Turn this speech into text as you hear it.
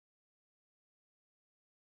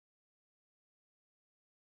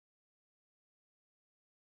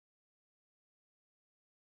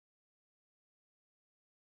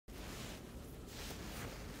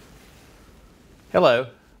Hello,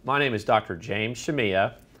 my name is Dr. James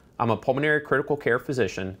Shamiyeh. I'm a pulmonary critical care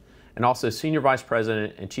physician and also Senior Vice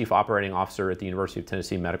President and Chief Operating Officer at the University of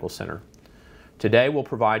Tennessee Medical Center. Today we'll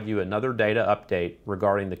provide you another data update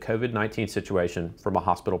regarding the COVID-19 situation from a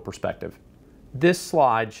hospital perspective. This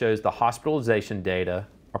slide shows the hospitalization data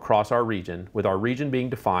across our region, with our region being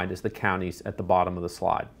defined as the counties at the bottom of the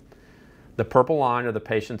slide. The purple line are the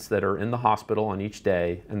patients that are in the hospital on each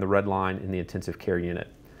day, and the red line in the intensive care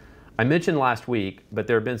unit. I mentioned last week, but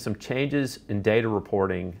there have been some changes in data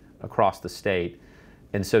reporting across the state,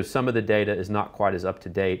 and so some of the data is not quite as up to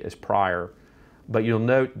date as prior. But you'll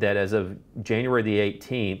note that as of January the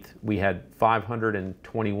 18th, we had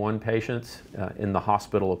 521 patients in the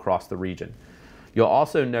hospital across the region. You'll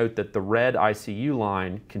also note that the red ICU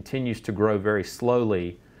line continues to grow very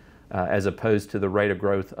slowly as opposed to the rate of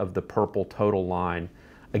growth of the purple total line,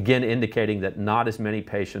 again indicating that not as many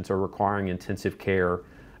patients are requiring intensive care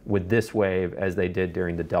with this wave as they did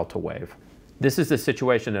during the Delta wave. This is the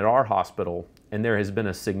situation at our hospital, and there has been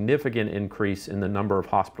a significant increase in the number of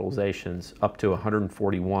hospitalizations, up to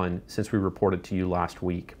 141 since we reported to you last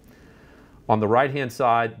week. On the right-hand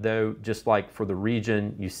side, though, just like for the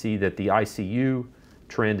region, you see that the ICU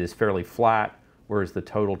trend is fairly flat, whereas the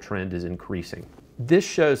total trend is increasing. This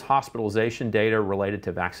shows hospitalization data related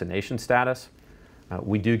to vaccination status.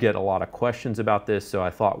 We do get a lot of questions about this, so I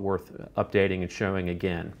thought worth updating and showing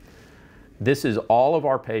again. This is all of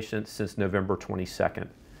our patients since November 22nd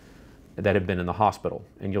that have been in the hospital.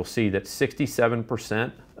 And you'll see that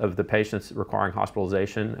 67% of the patients requiring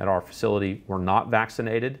hospitalization at our facility were not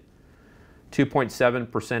vaccinated.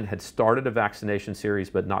 2.7% had started a vaccination series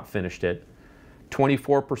but not finished it.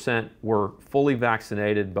 24% were fully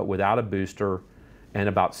vaccinated but without a booster, and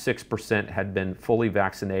about 6% had been fully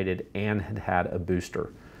vaccinated and had had a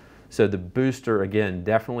booster. So the booster, again,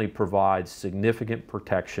 definitely provides significant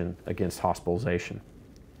protection against hospitalization.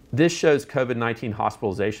 This shows COVID-19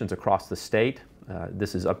 hospitalizations across the state.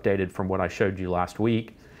 This is updated from what I showed you last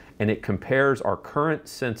week, and it compares our current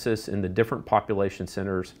census in the different population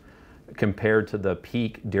centers compared to the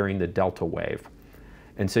peak during the Delta wave.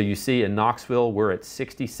 And so you see in Knoxville, we're at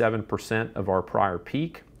 67% of our prior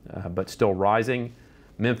peak, but still rising.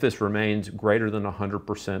 Memphis remains greater than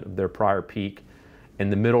 100% of their prior peak,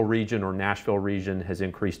 and the middle region or Nashville region has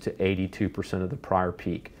increased to 82% of the prior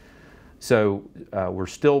peak. So we're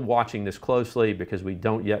still watching this closely because we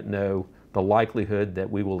don't yet know the likelihood that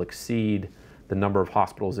we will exceed the number of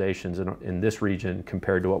hospitalizations in this region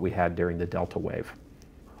compared to what we had during the Delta wave.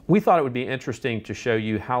 We thought it would be interesting to show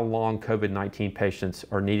you how long COVID-19 patients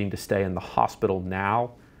are needing to stay in the hospital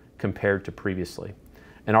now compared to previously.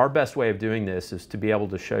 And our best way of doing this is to be able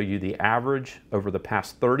to show you the average over the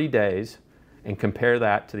past 30 days and compare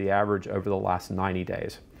that to the average over the last 90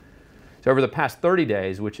 days. So over the past 30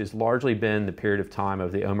 days, which has largely been the period of time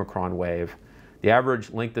of the Omicron wave, the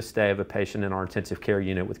average length of stay of a patient in our intensive care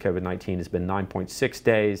unit with COVID-19 has been 9.6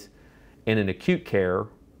 days, and in acute care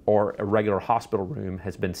or a regular hospital room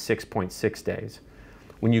has been 6.6 days.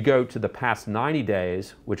 When you go to the past 90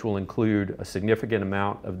 days, which will include a significant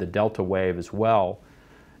amount of the Delta wave as well,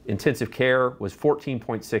 intensive care was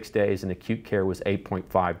 14.6 days and acute care was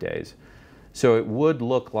 8.5 days. So it would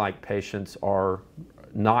look like patients are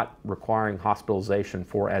not requiring hospitalization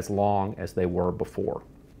for as long as they were before.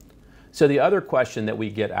 So the other question that we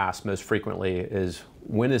get asked most frequently is,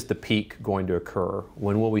 when is the peak going to occur?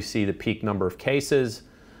 When will we see the peak number of cases?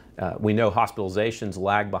 We know hospitalizations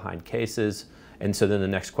lag behind cases, and so then the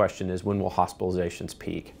next question is, when will hospitalizations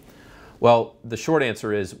peak? Well, the short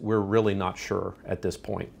answer is we're really not sure at this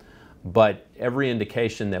point. But every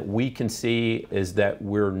indication that we can see is that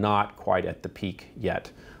we're not quite at the peak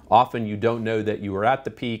yet. Often you don't know that you are at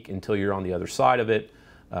the peak until you're on the other side of it,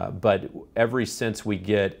 but every sense we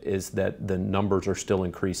get is that the numbers are still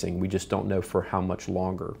increasing. We just don't know for how much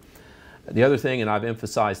longer. The other thing, and I've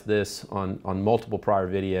emphasized this on multiple prior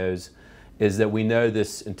videos, is that we know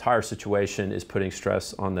this entire situation is putting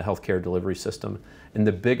stress on the healthcare delivery system. And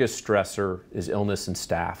the biggest stressor is illness and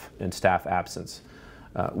staff absence.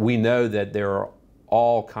 We know that there are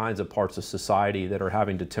all kinds of parts of society that are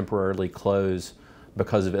having to temporarily close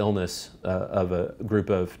because of illness of a group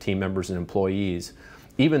of team members and employees.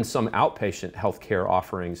 Even some outpatient healthcare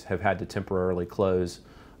offerings have had to temporarily close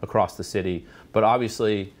across the city. But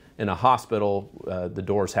obviously, in a hospital, the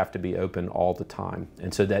doors have to be open all the time.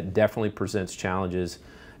 And so that definitely presents challenges.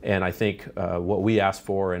 And I think what we ask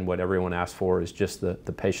for and what everyone asks for is just the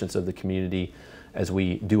patience of the community as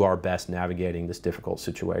we do our best navigating this difficult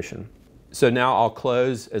situation. So now I'll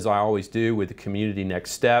close, as I always do, with the community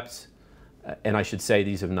next steps. And I should say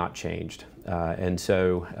these have not changed. And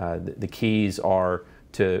so the keys are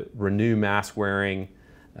to renew mask wearing.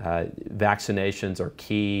 Vaccinations are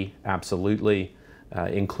key, absolutely,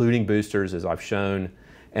 including boosters, as I've shown.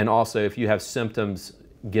 And also, if you have symptoms,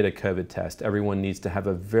 get a COVID test. Everyone needs to have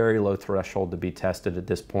a very low threshold to be tested at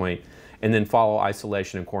this point, and then follow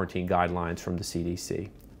isolation and quarantine guidelines from the CDC.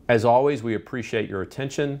 As always, we appreciate your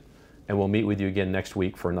attention, and we'll meet with you again next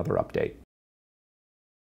week for another update.